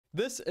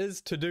This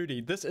is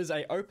Tududi. This is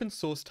a open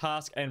source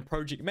task and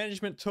project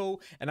management tool,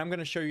 and I'm going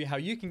to show you how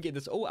you can get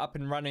this all up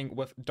and running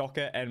with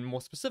Docker and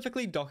more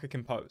specifically Docker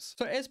Compose.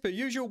 So as per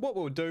usual, what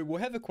we'll do, we'll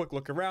have a quick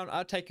look around.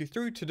 I'll take you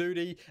through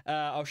Tududi.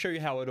 I'll show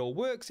you how it all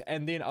works,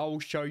 and then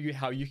I'll show you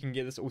how you can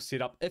get this all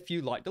set up if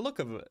you like the look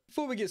of it.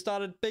 Before we get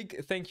started,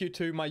 big thank you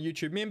to my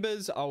YouTube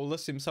members. I'll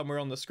list them somewhere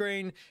on the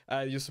screen.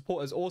 Your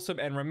support is awesome,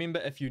 and remember,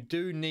 if you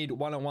do need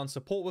one-on-one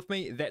support with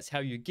me, that's how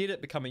you get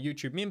it. Become a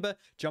YouTube member,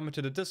 jump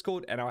into the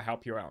Discord, and I'll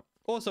help you out.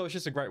 Also, it's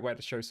just a great way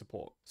to show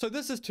support. So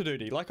this is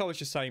Tududi, like I was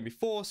just saying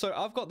before. So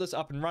I've got this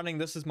up and running.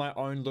 This is my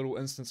own little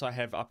instance I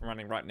have up and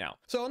running right now.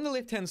 So on the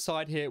left-hand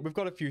side here, we've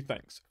got a few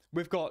things.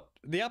 We've got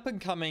the up and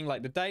coming,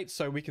 like the dates,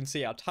 so we can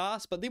see our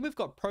tasks, but then we've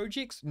got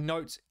projects,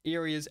 notes,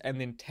 areas,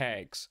 and then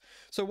tags.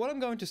 So what I'm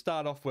going to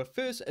start off with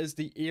first is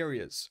the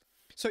areas.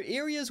 So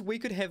areas, we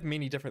could have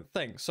many different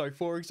things. So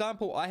for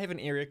example, I have an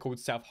area called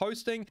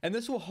self-hosting, and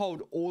this will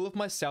hold all of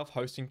my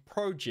self-hosting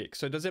projects.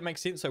 So does that make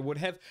sense? So it would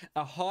have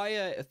a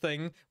higher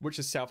thing, which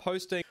is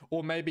self-hosting,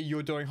 or maybe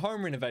you're doing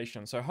home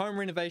renovation. So home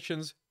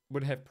renovations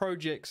would have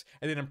projects,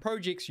 and then in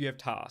projects you have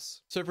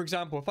tasks. So for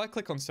example, if I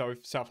click on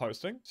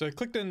self-hosting, so I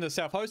clicked in the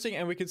self-hosting,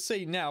 and we can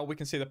see now, we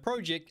can see the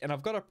project, and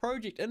I've got a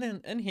project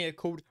in here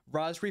called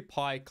Raspberry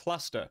Pi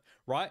cluster,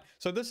 right?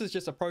 So this is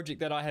just a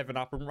project that I have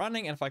up and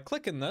running, and if I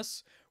click in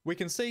this, we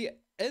can see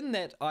in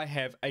that I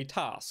have a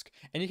task,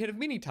 and you can have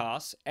many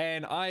tasks,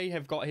 and I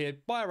have got here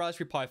buy a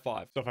Raspberry Pi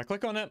 5. So if I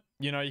click on it,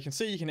 you know, you can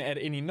see you can add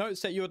any notes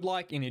that you would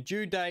like, any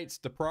due dates,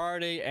 the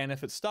priority, and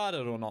if it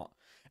started or not.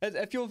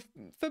 If you're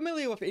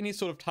familiar with any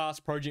sort of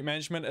task project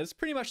management, it's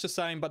pretty much the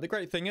same, but the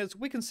great thing is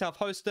we can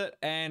self-host it,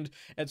 and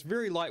it's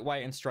very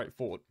lightweight and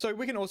straightforward. So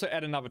we can also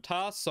add another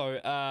task. So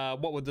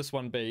what would this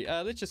one be?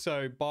 Let's just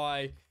go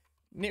buy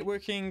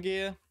networking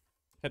gear,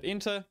 hit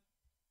enter.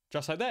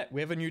 Just like that,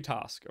 we have a new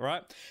task, all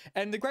right?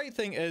 And the great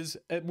thing is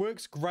it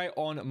works great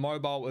on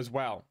mobile as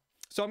well.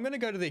 So I'm going to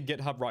go to their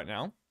GitHub right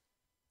now.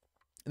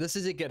 This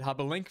is a GitHub.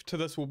 A link to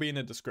this will be in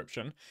the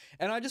description.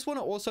 And I just want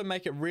to also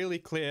make it really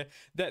clear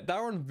that they're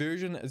on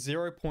version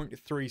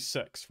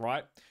 0.36,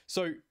 right?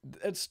 So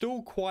it's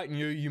still quite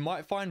new. You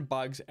might find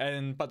bugs,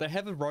 but they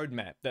have a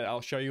roadmap that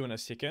I'll show you in a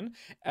second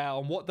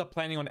on what they're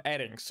planning on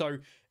adding. So,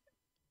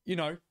 you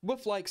know,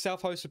 with like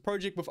self-hosted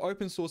project, with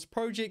open source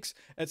projects,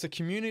 it's a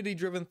community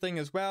driven thing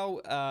as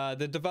well.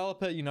 The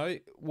developer, you know,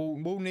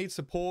 will need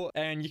support,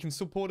 and you can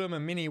support them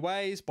in many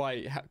ways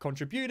by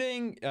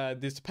contributing.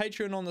 There's a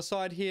Patreon on the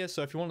side here,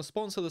 so if you want to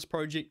sponsor this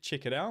project,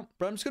 check it out.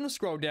 But I'm just going to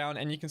scroll down,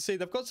 and you can see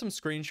they've got some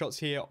screenshots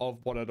here of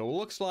what it all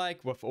looks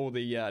like with all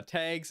the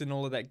tags and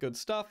all of that good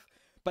stuff.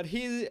 But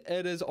here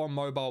it is on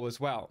mobile as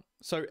well.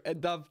 So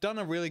they've done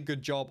a really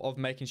good job of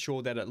making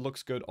sure that it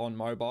looks good on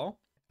mobile.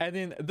 And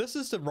then this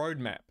is the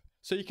roadmap.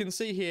 So you can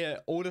see here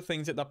all the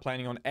things that they're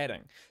planning on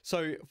adding.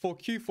 So for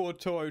Q4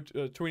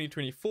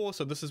 2024,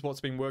 so this is what's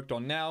being worked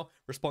on now: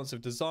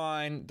 responsive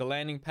design, the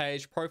landing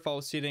page,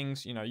 profile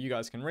settings, you know, you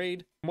guys can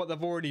read what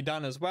they've already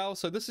done as well.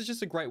 So this is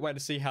just a great way to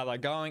see how they're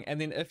going. And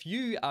then if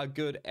you are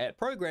good at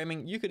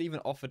programming, you could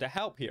even offer to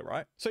help here,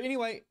 right? So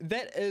anyway,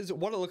 that is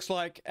what it looks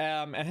like,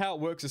 and how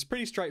it works is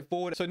pretty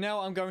straightforward. So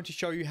now I'm going to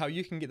show you how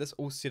you can get this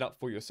all set up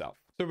for yourself.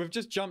 So we've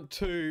just jumped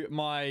to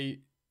my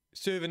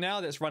server now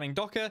that's running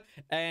Docker,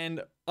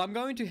 and I'm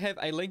going to have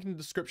a link in the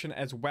description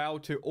as well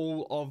to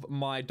all of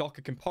my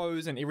Docker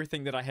Compose and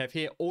everything that I have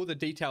here, all the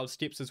detailed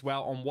steps as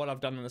well on what I've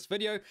done in this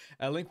video.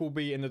 A link will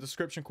be in the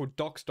description called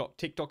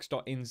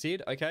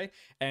docs.techdox.nz, okay?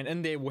 And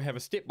in there we'll have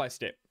a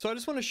step-by-step. So I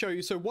just want to show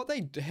you, so what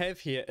they have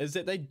here is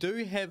that they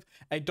do have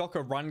a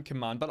Docker run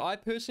command, but I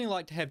personally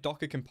like to have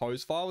Docker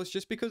Compose files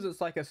just because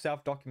it's like a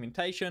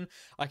self-documentation.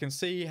 I can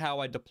see how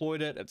I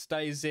deployed it, it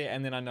stays there,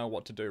 and then I know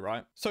what to do,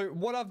 right? So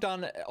what I've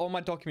done on my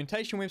documentation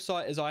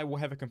website is I will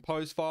have a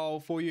compose file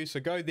for you.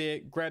 So go there,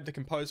 grab the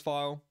compose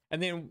file,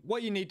 and then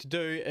what you need to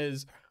do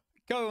is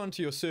go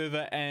onto your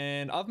server,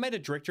 and I've made a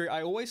directory.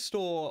 I always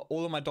store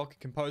all of my Docker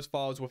Compose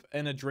files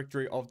within a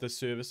directory of the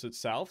service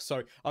itself.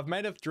 So I've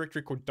made a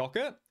directory called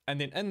Docker, and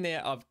then in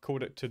there I've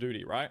called it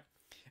Tududi, right?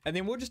 And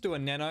then we'll just do a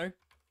nano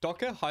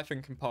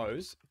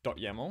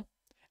docker-compose.yaml,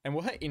 and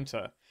we'll hit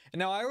enter. And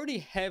now I already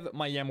have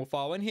my YAML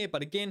file in here,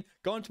 but again,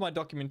 go into my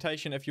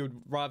documentation if you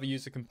would rather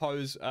use the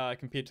compose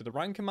compared to the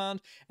run command,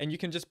 and you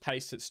can just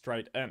paste it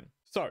straight in.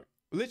 So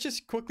let's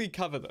just quickly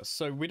cover this.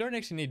 So we don't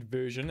actually need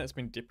version, it's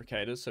been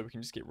deprecated, so we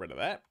can just get rid of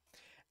that.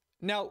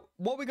 Now,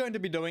 what we're going to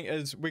be doing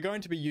is we're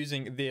going to be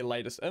using their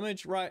latest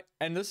image, right?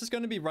 And this is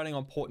going to be running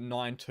on port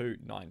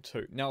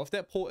 9292. Now, if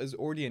that port is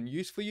already in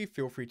use for you,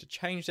 feel free to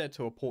change that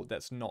to a port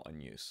that's not in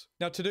use.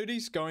 Now,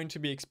 Tududi's going to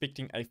be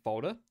expecting a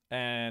folder,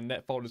 and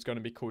that folder is going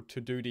to be called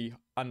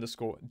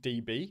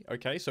Tududi_db.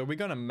 Okay, so we're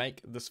going to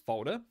make this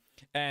folder,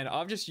 and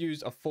I've just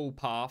used a full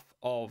path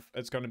of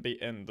it's going to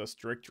be in this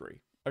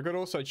directory. I could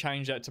also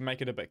change that to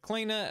make it a bit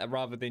cleaner.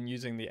 Rather than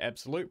using the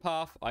absolute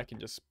path, I can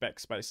just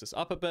backspace this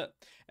up a bit,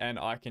 and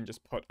I can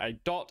just put a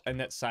dot, and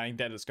that's saying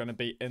that it's going to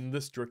be in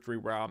this directory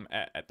where I'm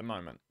at the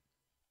moment.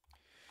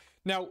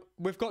 Now,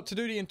 we've got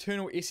Tududi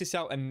internal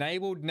SSL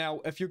enabled.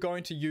 Now, if you're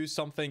going to use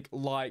something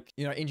like,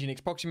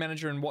 Nginx Proxy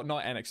Manager and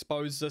whatnot and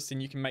expose this,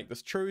 then you can make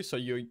this true, so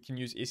you can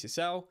use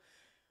SSL.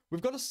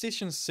 We've got a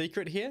session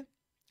secret here.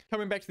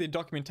 Coming back to the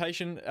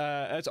documentation,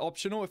 it's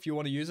optional if you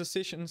want to use a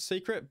session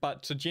secret,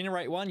 but to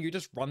generate one, you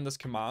just run this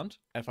command.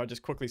 And if I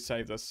just quickly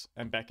save this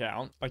and back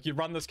out, like you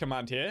run this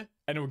command here,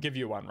 and it will give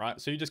you one, right?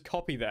 So you just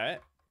copy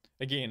that.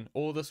 Again,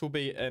 all this will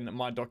be in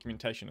my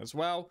documentation as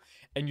well,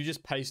 and you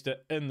just paste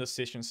it in the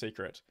session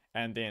secret,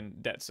 and then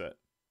that's it.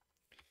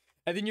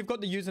 And then you've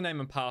got the username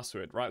and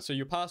password, right? So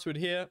your password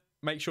here,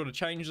 make sure to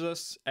change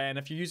this, and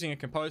if you're using a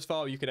compose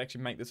file, you could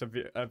actually make this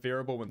a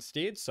variable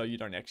instead, so you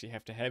don't actually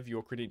have to have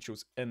your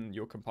credentials in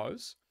your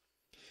compose.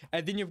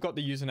 And then you've got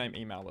the username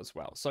email as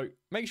well. So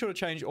make sure to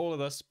change all of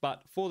this,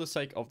 but for the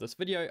sake of this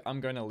video,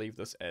 I'm going to leave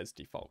this as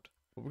default.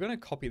 But we're going to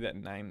copy that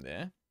name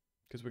there,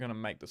 because we're going to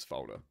make this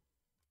folder.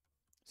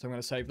 So I'm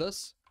going to save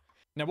this.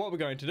 Now what we're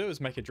going to do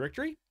is make a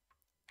directory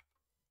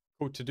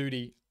called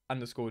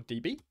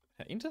Tududi_db,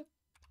 hit enter.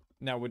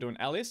 Now we're doing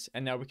ls,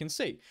 and now we can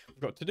see we've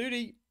got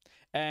Tududi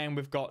and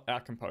we've got our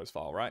compose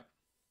file, right?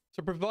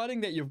 So providing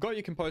that you've got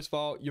your compose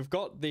file, you've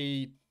got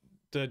the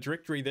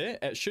directory there,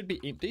 it should be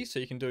empty, so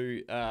you can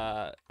do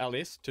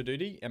ls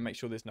Tududi and make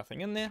sure there's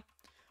nothing in there.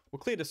 We'll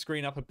clear the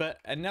screen up a bit,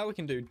 and now we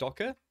can do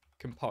docker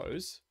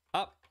compose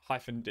up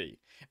 -d,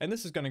 and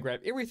this is going to grab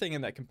everything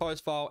in that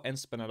compose file and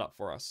spin it up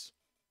for us.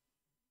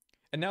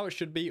 And now it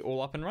should be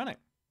all up and running.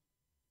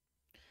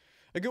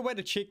 A good way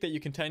to check that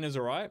your containers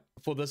are right,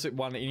 for this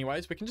one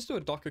anyways, we can just do a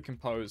docker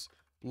compose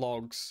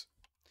logs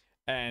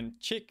and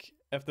check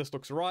if this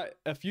looks right.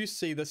 If you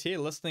see this here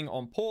listing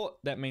on port,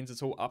 that means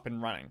it's all up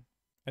and running.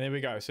 And there we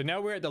go. So now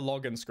we're at the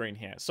login screen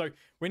here. So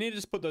we need to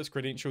just put those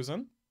credentials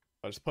in.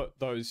 I'll just put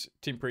those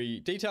temporary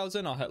details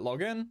in. I'll hit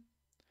login.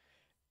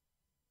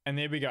 And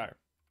there we go.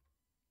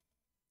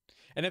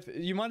 And if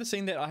you might have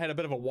seen that I had a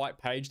bit of a white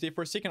page there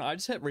for a second, I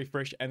just hit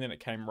refresh and then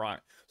it came right.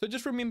 So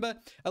just remember,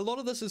 a lot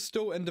of this is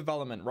still in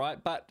development, right?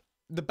 But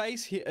the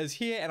base here is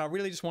here, and I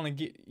really just want to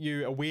get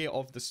you aware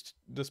of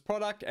this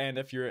product. And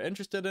if you're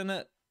interested in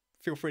it,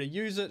 feel free to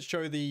use it.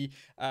 Show the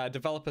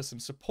developer some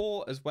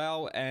support as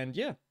well. And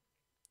yeah.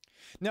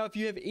 Now, if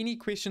you have any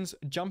questions,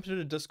 jump into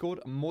the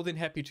Discord. I'm more than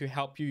happy to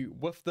help you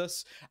with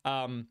this.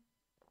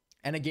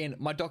 And again,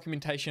 my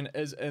documentation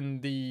is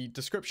in the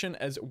description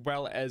as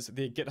well as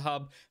their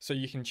GitHub, so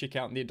you can check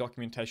out their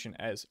documentation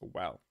as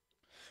well.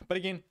 But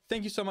again,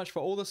 thank you so much for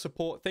all the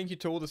support. Thank you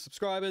to all the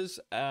subscribers.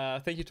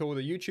 Thank you to all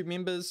the YouTube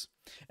members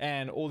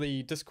and all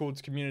the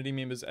Discord's community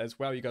members as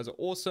well. You guys are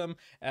awesome.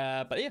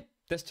 But yeah,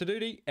 that's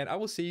Tududi, and I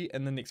will see you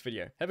in the next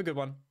video. Have a good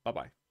one.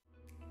 Bye-bye.